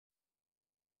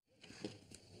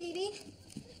Sweetie?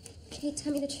 Okay,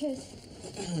 tell me the truth.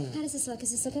 How does this look?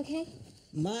 Does this look okay?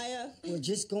 Maya, we're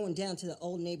just going down to the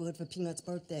old neighborhood for Peanut's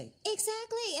birthday.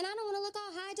 Exactly, and I don't want to look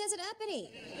all high desert uppity.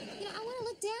 You know, I want to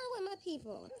look down with my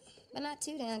people. But not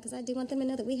too down, because I do want them to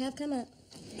know that we have come up.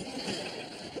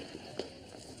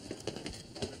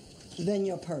 Then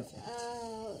you're perfect.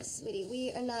 Oh, sweetie,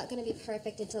 we are not going to be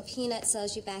perfect until Peanut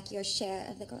sells you back your share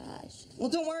of the garage. Well,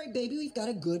 don't worry, baby. We've got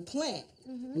a good plan.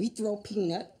 We throw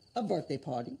Peanut a birthday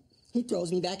party. He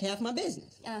throws me back half my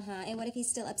business. And what if he's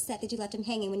still upset that you left him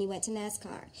hanging when you went to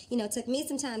NASCAR? You know, it took me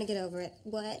some time to get over it.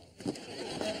 What?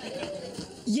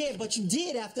 Yeah, but you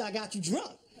did after I got you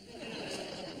drunk.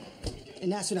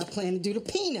 And that's what I plan to do to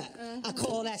Peanut. I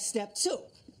call that step 2.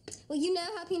 Well, you know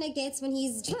how Peanut gets when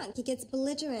he's drunk. He gets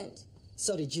belligerent.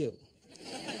 So did you.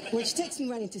 Which takes me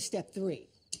right into step 3.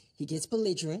 He gets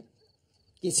belligerent,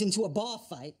 gets into a bar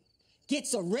fight,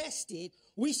 gets arrested.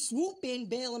 We swoop in,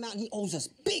 bail him out, and he owes us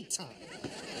big time.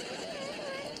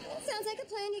 Sounds like a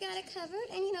plan. You got it covered.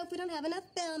 And, you know, if we don't have enough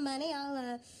bail money,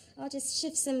 I'll just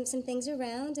shift some things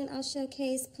around, and I'll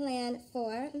showcase plan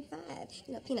 4 and 5.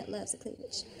 You know, Peanut loves the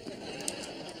cleavage.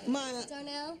 Maya.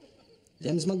 Darnell?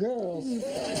 Them's my girls.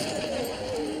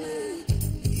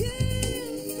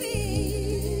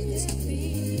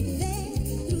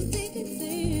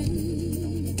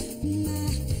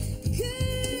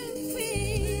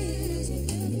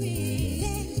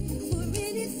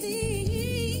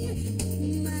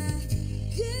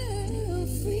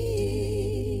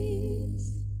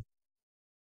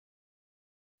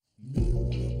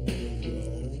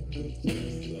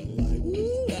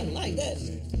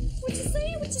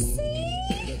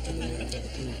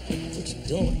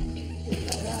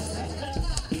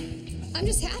 I'm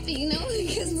just happy, you know,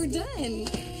 because we're done.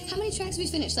 How many tracks we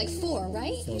finished? Like 4,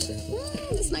 right?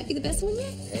 This might be the best one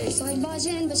yet. Hey. Sorry to barge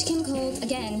in, but you came cold.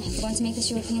 Again, if we're going to make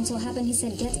this European tour happen, he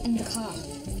said get in the car.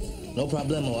 No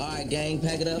problemo. All right, gang,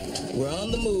 pack it up. We're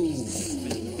on the move.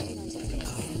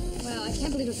 Wow, I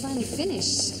can't believe we're finally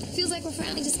finished. Feels like we're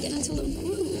finally just getting into a little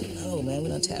groove. Oh, man, we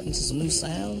done tapped into some new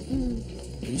sound.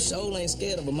 You sure ain't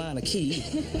scared of a minor key.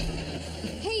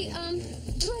 Hey, who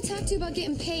do I talk to about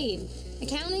getting paid?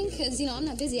 Accounting? Because, you know, I'm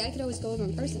not busy. I could always go over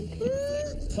in person.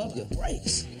 Pump your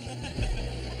brakes.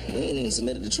 We ain't even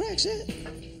submitted the tracks yet.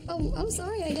 Oh, I'm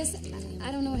sorry. I guess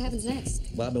I don't know what happens next.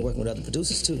 Well, I've been working with other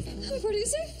producers, too. I'm a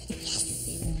producer?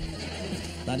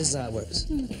 Now, this is how it works.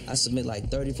 I submit like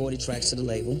 30, 40 tracks to the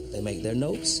label. They make their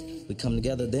notes. We come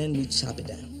together, then we chop it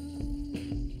down.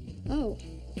 Oh.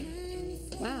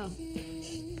 Wow.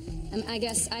 I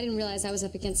guess I didn't realize I was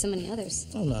up against so many others.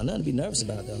 Oh, no, nothing to be nervous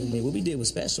about, though. I mean, what we did was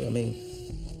special. I mean,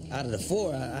 out of the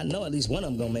 4, I know at least one of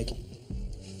them gonna make it.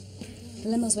 The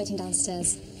limo's waiting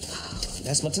downstairs.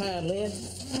 That's my time, Lynn.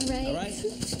 All right. All right?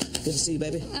 Good to see you,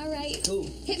 baby. All right. Cool.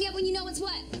 Hit me up when you know what's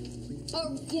what.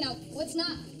 Or, you know, what's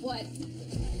not what.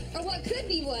 Or what could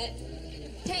be what.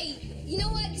 Hey, you know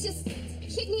what? Just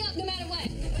hit me up no matter what.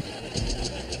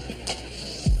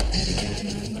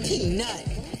 Peanut,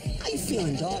 how you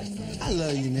feeling, dog? I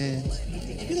love you, man.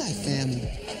 We like family.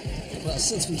 Well,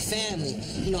 since we family,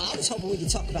 you know, I was hoping we could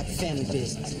talk about the family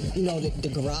business. You know, the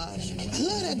garage. I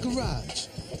love that garage.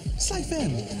 It's like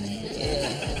family. Yeah,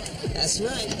 that's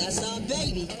right. That's our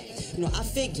baby. You know, I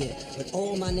figured with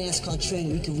all my NASCAR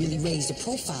training, we could really raise the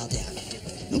profile down.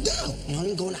 No doubt. You know,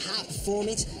 I'm going to high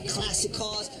performance, classic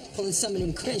cars, pulling some of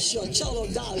them Crenshaw Cholo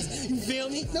dollars. You feel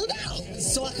me? No doubt.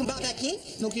 So I come back in?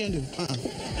 No can do.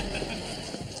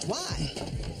 Why?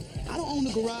 I don't own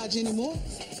the garage anymore.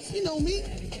 You know me.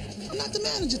 I'm not the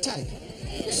manager type.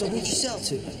 So who'd you sell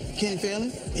to? Kenny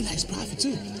Phelan. He likes profit,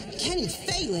 too. Kenny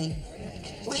Phelan?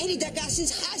 Well, I hated that guy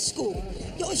since high school.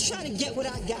 He always trying to get what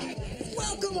I got.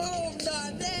 Welcome home,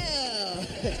 Darnell.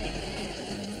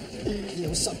 Yeah,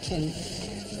 what's up, Kenny?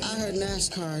 I heard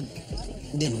NASCAR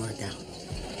didn't work out.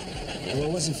 Well,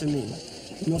 it wasn't for me.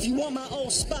 You know, if you want my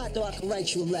old spot, though, I can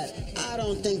write you a letter. I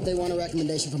don't think they want a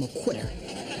recommendation from a quitter.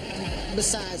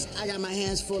 Besides, I got my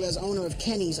hands full as owner of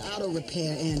Kenny's Auto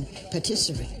Repair and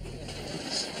Patisserie.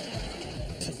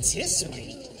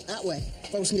 Patisserie? That way,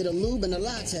 folks can get a lube and a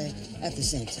latte at the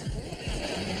same time.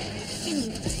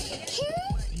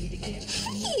 Carol?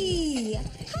 Hey!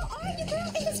 How are you,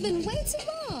 girl? It has been way too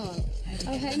long.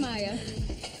 Oh, hey, Maya.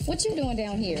 What you doing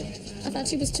down here? I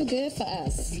thought you was too good for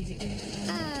us.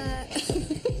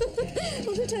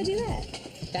 Well, who told you that?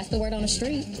 That's the word on the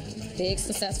street. Big,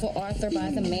 successful author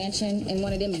buys a mansion in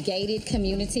one of them gated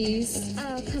communities.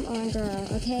 Oh, come on, girl.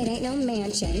 Okay, it ain't no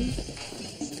mansion.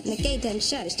 And the gate doesn't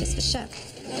shut. It's just for show.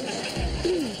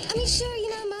 I mean, sure, you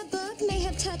know, my book may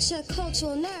have touched a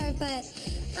cultural nerve, but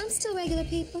I'm still regular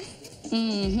people.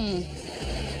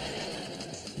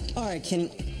 All right, Kenny.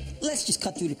 let's just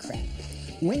cut through the crap.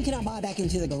 When can I buy back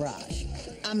into the garage?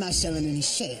 I'm not selling any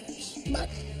shares, but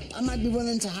I might be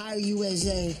willing to hire you as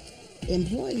a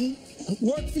employee.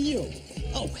 Work for you?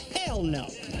 Oh, hell no.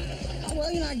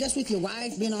 Well, I guess with your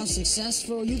wife being all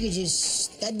successful, you could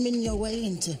just Stedman your way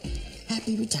into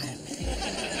happy retirement.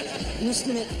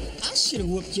 Listen, man, I should have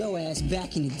whooped your ass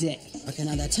back in the day. Okay,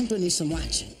 now that temper needs some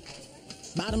watching.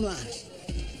 Bottom line,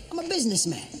 I'm a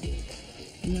businessman.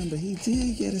 Remember, he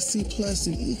did get a C+ in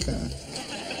econ.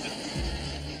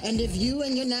 And if you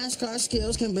and your NASCAR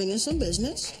skills can bring in some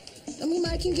business, then we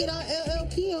might can get our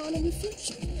LLP on in the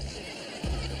future.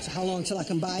 So how long till I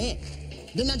can buy in?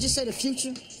 Didn't I just say the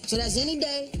future? So that's any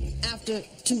day after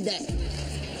today.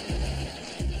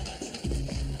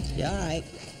 Yeah, all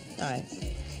right.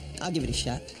 I'll give it a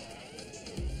shot.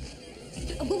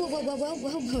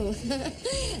 Whoa.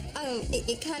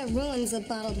 It kind of ruins the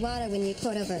bottled water when you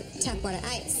pour it over tap water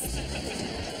ice.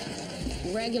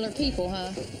 Regular people,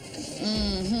 huh?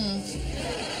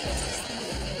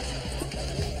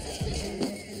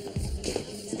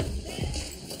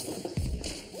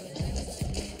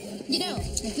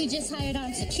 If we just hired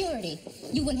on security,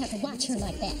 you wouldn't have to watch her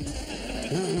like that.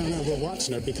 No, we're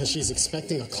watching her because she's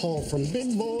expecting a call from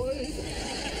Big Boy.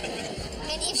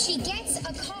 And if she gets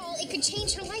a call, it could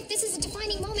change her life. This is a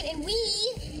defining moment, and we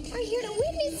are here to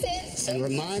witness it. And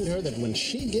remind her that when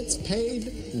she gets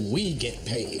paid, we get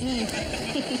paid.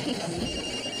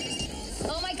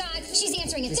 Oh my God, she's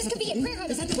answering it. This could be it. Prayer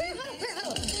huddle. Prayer huddle.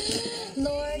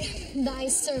 Lord, thy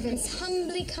servants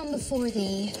humbly come before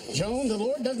thee. Joan, the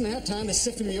Lord doesn't have time to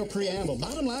sift through your preamble.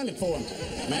 Bottom line it for him.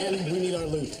 Man, we need our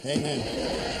loot. Amen.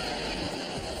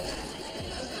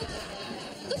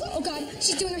 Oh God,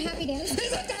 she's doing her happy dance.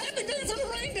 It's like the happy dance and the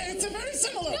rain dance. They're very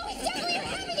similar. No, it's definitely her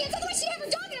happy dance. Otherwise she'd have her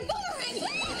dog in a boomerang.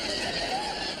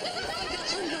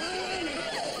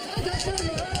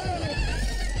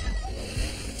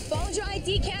 Bone dry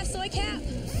decaf soy cap.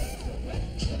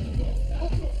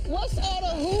 What's all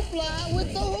the hoopla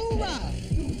with the hoorah?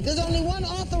 There's only one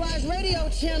authorized radio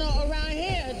channel around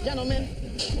here, gentlemen.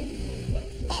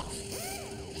 Off.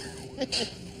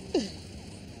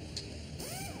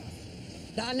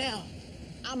 Donnell,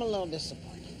 I'm a little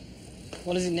disappointed.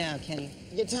 What is it now, Kenny?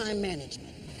 Your time management.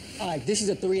 All right, this is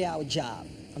a 3-hour job.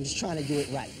 I'm just trying to do it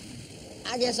right.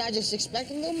 I guess I just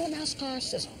expected a little more NASCAR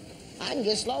sizzle. I can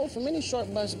get slow from any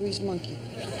short bus grease monkey.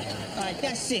 All right,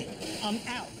 that's it. I'm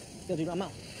out. Yo, dude, I'm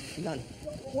out. I'm done.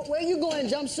 Where you going,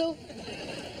 jumpsuit?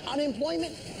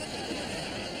 Unemployment?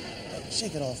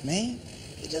 Shake it off, man.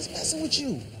 He's just messing with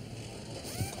you.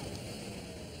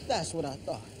 That's what I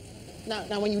thought.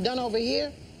 Now, when you're done over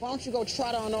here, why don't you go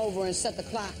trot on over and set the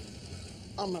clock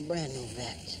on my brand new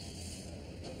vet?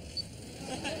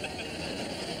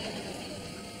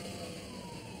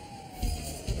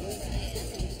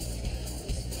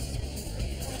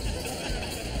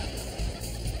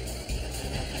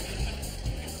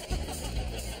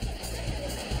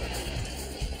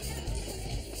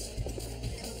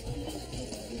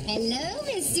 Hello,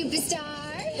 Miss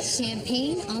Superstar.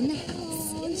 Champagne on the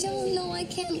house. Oh, Joan, no, I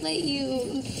can't let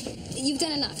you. You've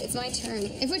done enough. It's my turn.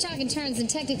 If we're talking turns, then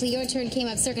technically your turn came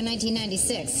up circa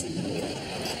 1996.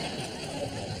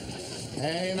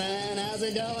 Hey, man, how's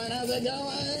it going?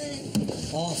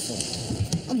 Awful.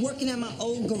 I'm working at my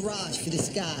old garage for this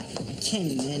guy,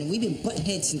 Kenny, man, and we've been butting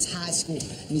heads since high school,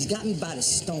 and he's got me by the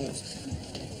stones.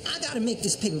 I gotta make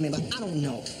this paper, man, but I don't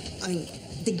know. I mean,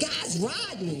 the guy's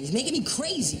riding me. He's making me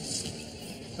crazy.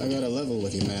 I got a level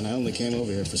with you, man. I only came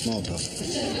over here for small talk.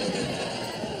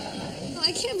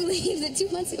 I can't believe that 2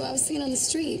 months ago I was singing on the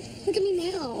street. Look at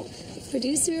me now.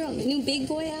 Producer on the new Big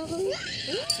Boy album.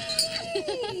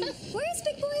 Where's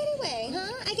Big Boy anyway,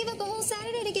 huh? I gave up a whole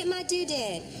Saturday to get my due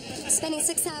date. Spending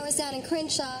 6 hours down in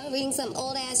Crenshaw, reading some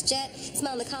old-ass jet,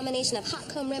 smelling the combination of hot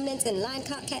comb remnants and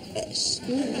line-caught catfish.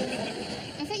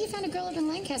 I thought you found a girl up in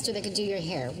Lancaster that could do your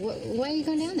hair. Why are you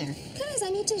going down there? Because I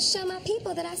need to show my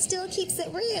people that I still keeps it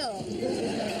real.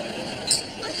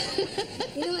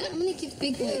 You know what? I'm going to give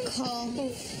Big Boy a call.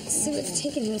 See what's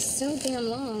taking him so damn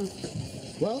long.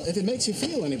 Well, if it makes you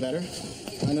feel any better,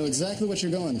 I know exactly what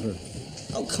you're going through.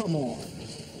 Oh, come on.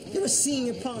 You're a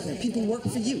senior partner. People work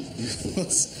for you.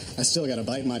 I still got to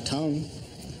bite my tongue.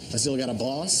 I still got a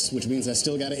boss, which means I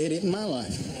still got an idiot in my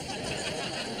life.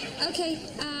 Okay,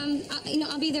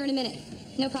 I'll be there in a minute.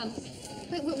 No problem.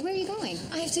 Wait, where are you going?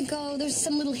 I have to go. There's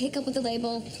some little hiccup with the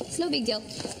label. It's no big deal.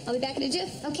 I'll be back in a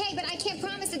jiff. Okay, but I can't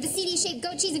promise that the CD-shaped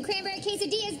goat cheese and cranberry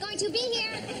quesadilla is going to be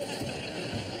here.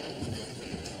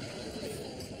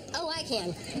 Oh, I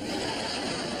can.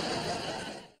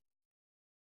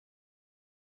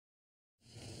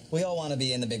 We all want to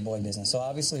be in the big boy business, so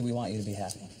obviously we want you to be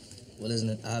happy. Well, isn't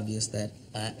it obvious that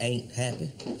I ain't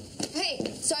happy? Hey,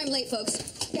 sorry I'm late, folks.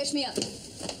 Catch me up.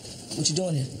 What you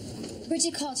doing here?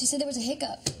 Bridget called. She said there was a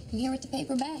hiccup. I'm here with the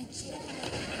paper bag.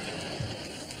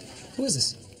 Who is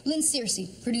this? Lynn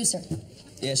Searcy, producer.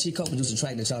 Yeah, she co-produced the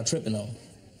track that y'all tripping on.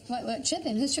 What,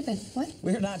 tripping? Who's tripping? What?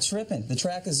 We're not tripping. The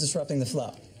track is disrupting the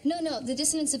flow. No, the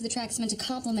dissonance of the track is meant to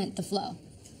complement the flow.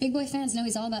 Big Boy fans know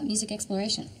he's all about music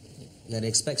exploration. You gotta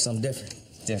expect something different.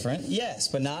 Different, yes,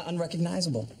 but not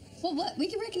unrecognizable. Well, what? We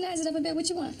can recognize it up a bit. What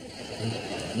you want?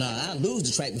 Nah, I'll lose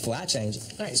the track before I change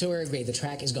it. All right, so we're agreed. The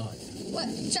track is gone. What?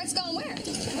 Track's gone where?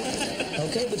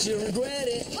 Okay, but you'll regret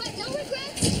it. What? No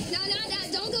regrets? No.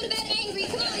 Don't go to bed angry.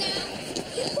 Come on now.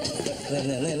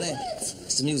 Lynn.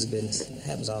 It's the music business. It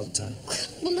happens all the time.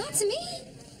 Well, not to me.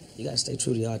 You gotta stay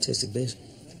true to your artistic vision.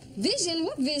 Vision?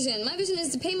 What vision? My vision is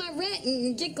to pay my rent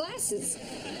and get glasses.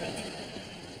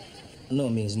 I know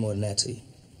it means more than that to you.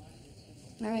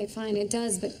 All right, fine, it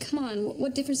does, but come on,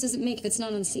 what difference does it make if it's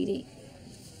not on CD?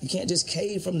 You can't just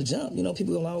cave from the jump. You know,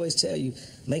 people will always tell you,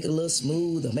 make it a little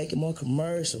smooth or make it more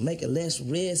commercial, make it less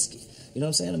risky. You know what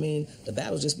I'm saying? I mean, the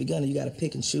battle's just begun and you gotta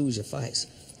pick and choose your fights.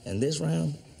 And this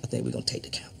round, I think we're gonna take the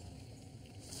count.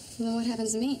 Well, then what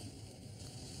happens to me?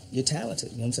 You're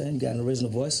talented, you know what I'm saying? You got an original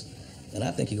voice, and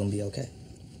I think you're gonna be okay.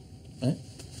 Right?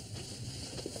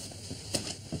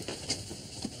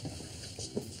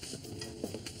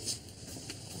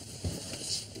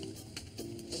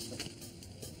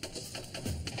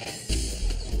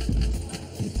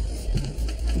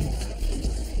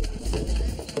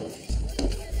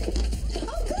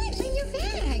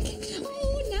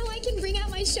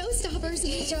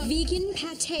 Vegan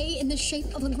pate in the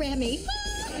shape of a Grammy.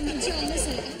 Joan,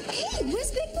 listen. Hey,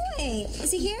 where's Big Boy?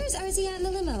 Is he here or is he out in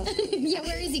the limo? Yeah,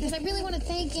 where is he? Because I really want to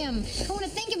thank him. I want to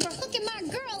thank him for hooking my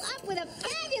girl up with a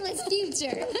fabulous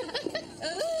future.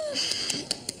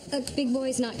 Look, Big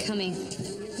Boy's not coming.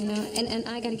 You know, and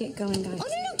I gotta get going, guys. Oh,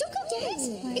 no, don't go yet.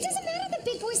 It doesn't matter that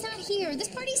Big Boy's not here. This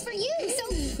party's for you, so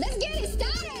let's get it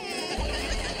started.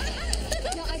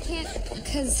 No, I can't,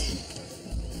 because...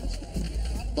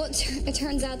 Well, it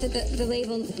turns out that the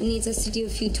label needs us to do a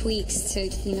few tweaks to,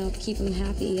 you know, keep him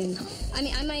happy. And I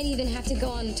mean, I might even have to go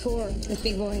on tour with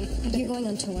Big Boy. You're going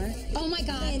on tour? Oh, my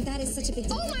God. Man, that is such a big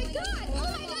deal. Oh, my God. Oh,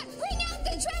 my God. Bring out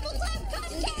the Treble Clef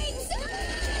cupcakes. No,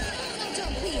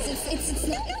 Joan, please. It's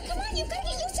No, come on. You've got to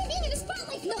get used to being in a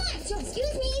spotlight. Come on. Joan,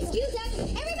 excuse me. Excuse us.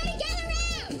 Everybody gather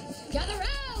round. Gather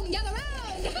round. Gather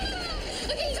round.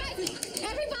 Okay, you guys.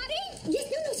 Everybody. Yes,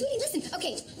 no, sweetie, listen.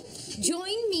 Okay.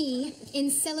 Join me in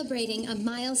celebrating a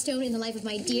milestone in the life of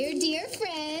my dear, dear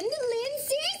friend, Lynn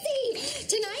Searcy.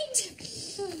 Tonight,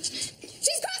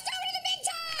 she's crossed over to the big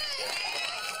time!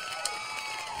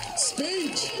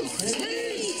 Speech!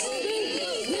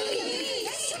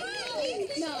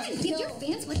 No, give your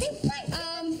fans what they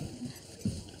want.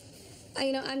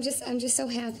 You know, I'm just so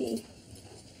happy.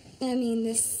 I mean,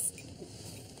 this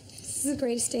is the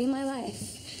greatest day of my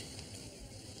life.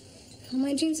 All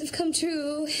my dreams have come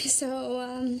true,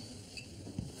 so,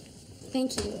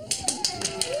 thank you.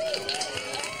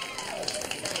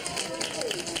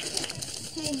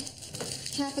 Hey,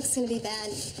 traffic's gonna be bad.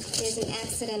 There's an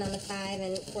accident on the 5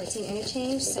 and 14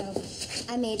 interchange, so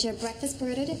I made your breakfast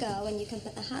burrito to go, and you can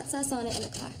put the hot sauce on it in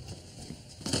the car.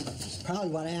 That's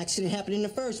probably why the accident happened in the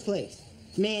first place.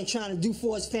 Man trying to do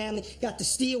for his family, got to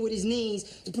steal with his knees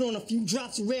to put on a few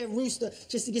drops of Red Rooster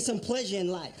just to get some pleasure in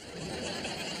life.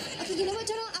 Okay, you know what,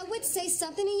 Donald? I would say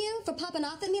something to you for popping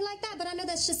off at me like that, but I know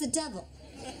that's just the devil.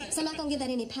 So I'm not gonna give that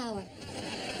any power.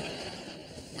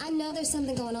 I know there's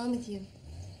something going on with you.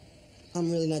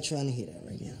 I'm really not trying to hear that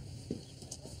right now.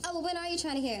 Oh, well, when are you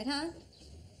trying to hear it, huh?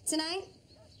 Tonight?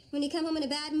 When you come home in a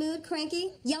bad mood,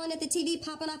 cranky, yelling at the TV,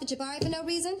 popping off at Jabari for no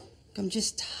reason? I'm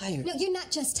just tired. No, you're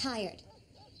not just tired.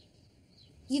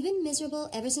 You've been miserable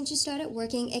ever since you started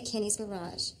working at Kenny's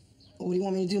garage. What do you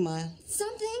want me to do, Maya?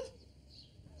 Something.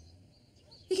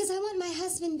 Because I want my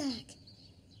husband back.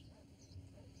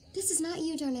 This is not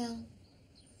you, Darnell.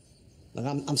 Look,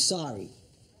 I'm sorry.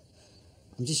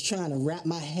 I'm just trying to wrap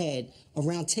my head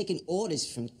around taking orders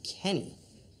from Kenny.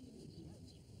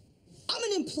 I'm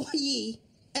an employee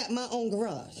at my own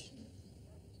garage.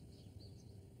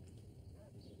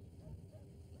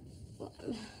 Well,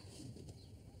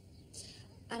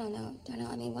 I don't know,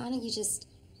 Darnell. I mean, why don't you just...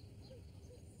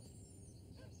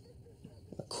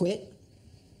 Quit?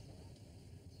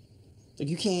 Look,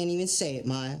 you can't even say it,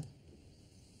 Maya.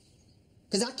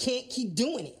 Because I can't keep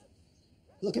doing it.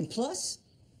 Look, and plus,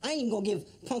 I ain't even gonna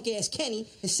give punk-ass Kenny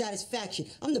his satisfaction.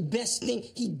 I'm the best thing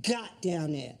he got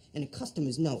down there, and the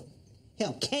customers know it.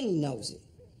 Hell, Kenny knows it.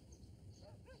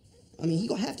 I mean, he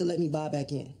gonna have to let me buy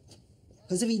back in.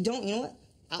 Because if he don't, you know what?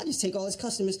 I'll just take all his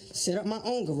customers, set up my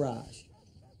own garage.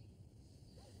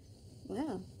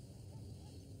 Wow.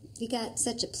 You got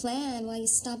such a plan, why you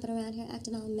stomping around here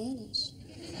acting all mannish?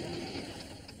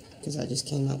 Because I just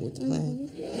came up with the plan.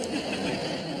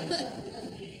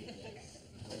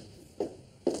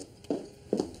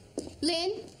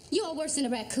 Lynn, you are worse than a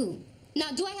raccoon.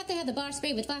 Now, do I have to have the bar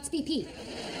sprayed with Fox PP?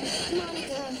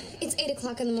 Monica, it's 8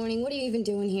 o'clock in the morning. What are you even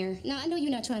doing here? Now, I know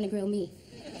you're not trying to grill me.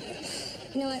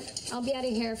 You know what? I'll be out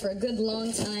of here for a good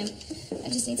long time. I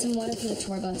just need some water for the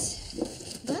tour bus.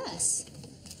 Bus?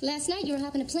 Last night you were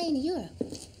hopping a plane to Europe.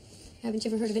 Haven't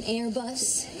you ever heard of an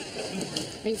Airbus?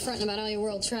 Are you fronting about all your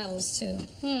world travels, too?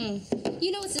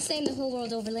 You know it's the same the whole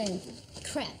world over, Lynn.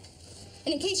 Crap.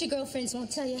 And in case your girlfriends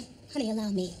won't tell you, honey, allow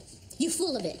me. You're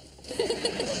full of it.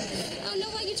 I don't know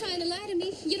why you're trying to lie to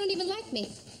me. You don't even like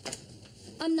me.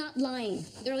 I'm not lying.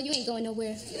 Girl, you ain't going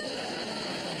nowhere.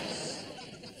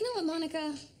 You know what,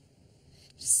 Monica?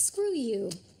 Screw you.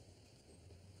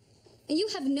 And you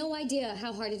have no idea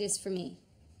how hard it is for me.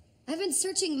 I've been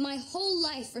searching my whole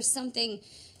life for something,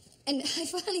 and I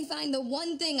finally find the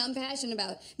one thing I'm passionate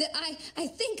about, that I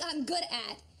think I'm good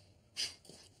at.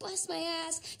 Bust my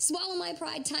ass, swallow my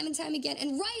pride time and time again,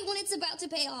 and right when it's about to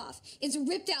pay off, it's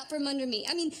ripped out from under me.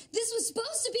 I mean, this was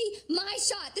supposed to be my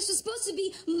shot. This was supposed to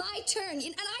be my turn,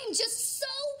 and I am just so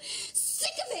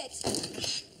sick of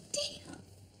it. Damn.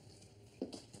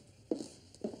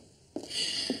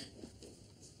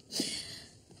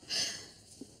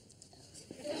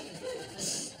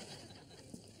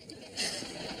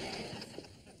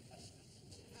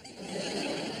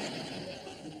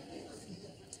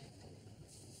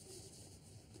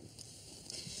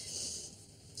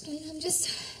 I mean, I'm just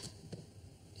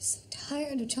so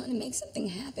tired of trying to make something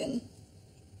happen.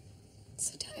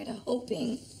 So tired of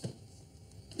hoping.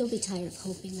 Don't be tired of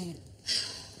hoping, Lynn.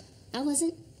 I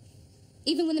wasn't.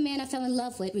 Even when the man I fell in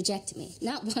love with rejected me.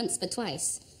 Not once, but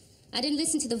twice. I didn't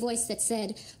listen to the voice that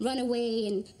said, run away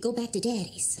and go back to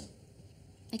daddy's.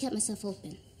 I kept myself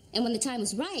open. And when the time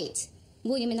was right,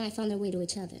 William and I found our way to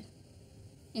each other.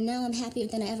 And now I'm happier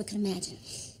than I ever could imagine.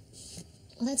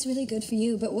 Well, that's really good for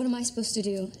you, but what am I supposed to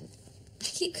do? I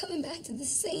keep coming back to the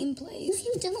same place. No,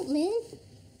 you don't, Lynn.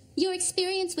 Your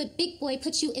experience with Big Boy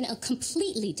puts you in a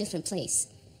completely different place.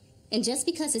 And just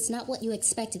because it's not what you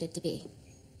expected it to be,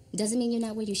 doesn't mean you're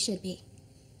not where you should be.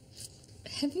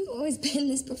 Have you always been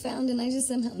this profound and I just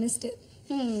somehow missed it?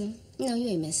 No, you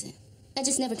ain't missing. I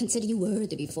just never considered you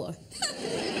worthy before.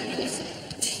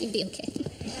 You'll be okay.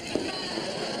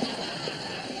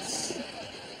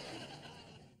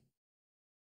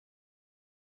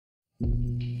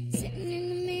 Sitting in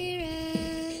the mirror,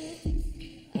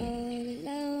 all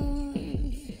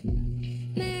alone.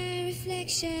 My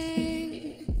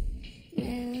reflection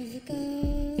never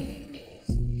goes,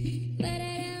 but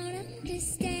I don't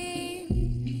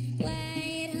understand why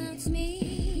it haunts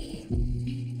me.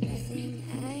 Nothing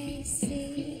I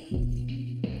see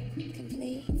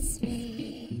completes me.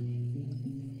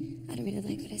 I don't really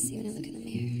like what I see when I look in the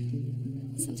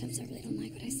mirror. Sometimes I really don't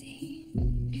like what I see.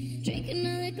 Drink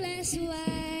another glass of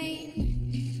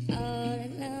wine, all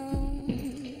alone.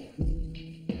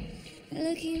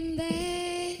 Looking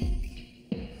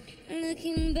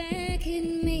back at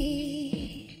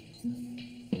me.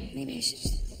 Maybe I should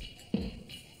just...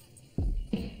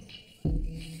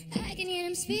 I can hear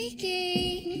him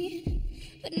speaking,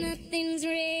 but nothing's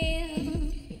real.